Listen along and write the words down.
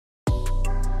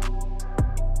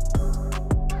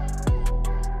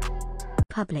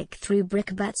public through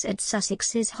Brickbats at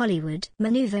Sussexes Hollywood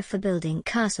maneuver for building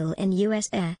castle in US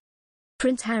Air.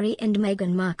 Prince Harry and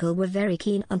Meghan Markle were very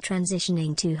keen on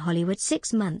transitioning to Hollywood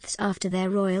 6 months after their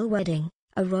royal wedding,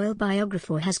 a royal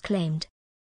biographer has claimed.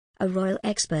 A royal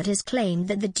expert has claimed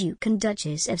that the Duke and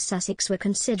Duchess of Sussex were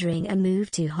considering a move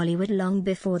to Hollywood long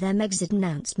before their Megxit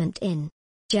announcement in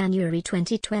January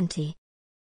 2020.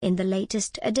 In the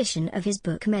latest edition of his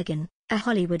book Meghan, A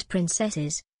Hollywood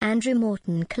Princesses, Andrew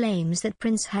Morton claims that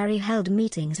Prince Harry held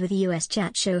meetings with US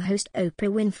chat show host Oprah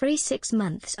Winfrey 6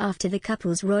 months after the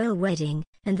couple's royal wedding,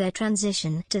 and their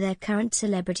transition to their current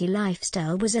celebrity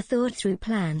lifestyle was a thought-through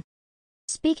plan.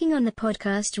 Speaking on the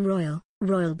podcast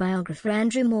Royal biographer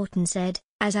Andrew Morton said,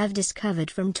 "As I've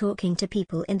discovered from talking to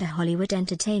people in the Hollywood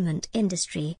entertainment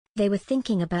industry, they were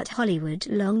thinking about Hollywood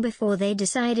long before they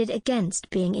decided against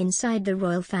being inside the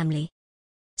royal family."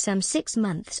 Some 6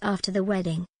 months after the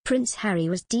wedding, Prince Harry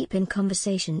was deep in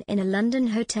conversation in a London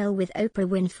hotel with Oprah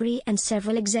Winfrey and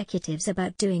several executives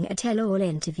about doing a tell-all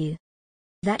interview.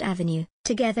 That avenue,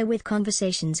 together with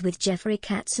conversations with Jeffrey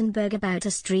Katzenberg about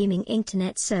a streaming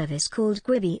internet service called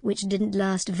Quibi which didn't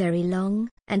last very long,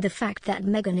 and the fact that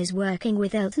Meghan is working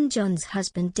with Elton John's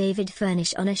husband David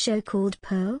Furnish on a show called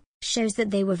Pearl, shows that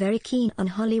they were very keen on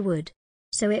Hollywood.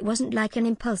 So it wasn't like an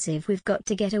impulsive "we've got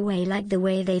to get away" like the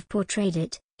way they've portrayed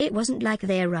it. It wasn't like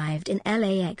they arrived in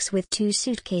LAX with 2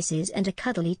 suitcases and a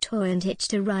cuddly toy and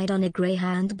hitched a ride on a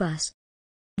Greyhound bus.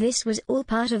 This was all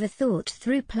part of a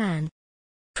thought-through plan.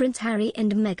 Prince Harry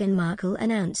and Meghan Markle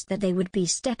announced that they would be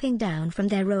stepping down from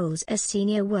their roles as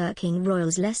senior working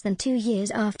royals less than 2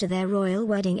 years after their royal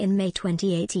wedding in May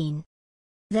 2018.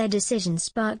 Their decision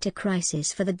sparked a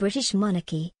crisis for the British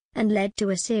monarchy, and led to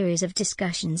a series of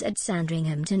discussions at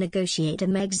Sandringham to negotiate a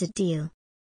Megxit deal.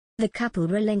 The couple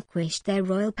relinquished their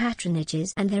royal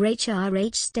patronages and their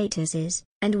HRH statuses,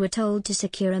 and were told to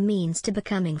secure a means to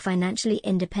becoming financially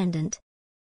independent.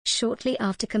 Shortly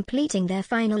after completing their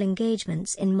final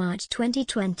engagements in March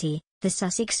 2020, the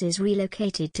Sussexes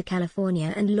relocated to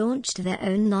California and launched their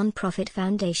own non-profit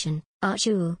foundation,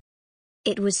 Archie.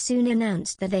 It was soon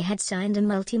announced that they had signed a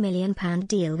multi-million-pound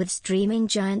deal with streaming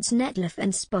giants Netflix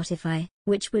and Spotify,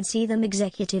 which would see them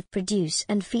executive produce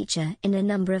and feature in a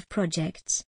number of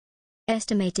projects.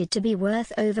 Estimated to be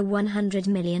worth over £100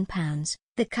 million,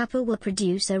 the couple will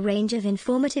produce a range of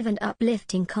informative and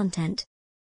uplifting content.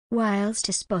 Whilst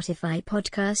a Spotify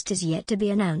podcast is yet to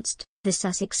be announced, the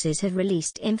Sussexes have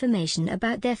released information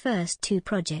about their first 2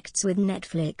 projects with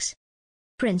Netflix.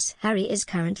 Prince Harry is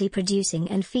currently producing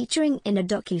and featuring in a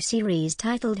docu-series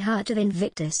titled Heart of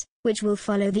Invictus, which will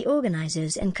follow the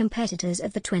organizers and competitors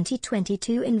of the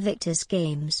 2022 Invictus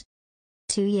Games.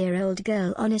 2-year-old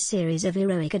girl on a series of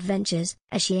heroic adventures,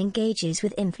 as she engages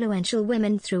with influential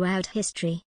women throughout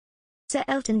history. Sir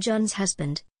Elton John's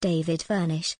husband, David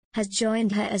Furnish, has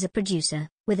joined her as a producer,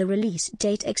 with a release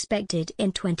date expected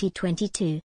in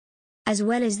 2022. As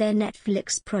well as their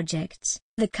Netflix projects,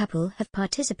 the couple have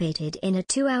participated in a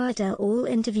 2-hour tell-all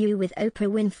interview with Oprah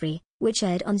Winfrey, which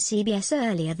aired on CBS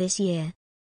earlier this year.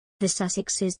 The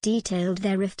Sussexes detailed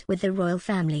their rift with the royal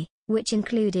family, which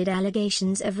included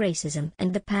allegations of racism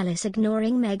and the palace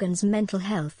ignoring Meghan's mental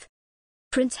health.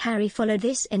 Prince Harry followed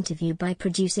this interview by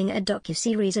producing a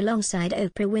docu-series alongside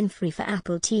Oprah Winfrey for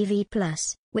Apple TV+,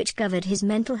 which covered his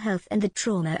mental health and the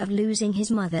trauma of losing his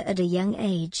mother at a young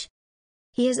age.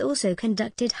 He has also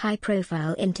conducted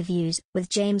high-profile interviews with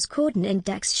James Corden and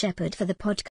Dax Shepard for the podcast.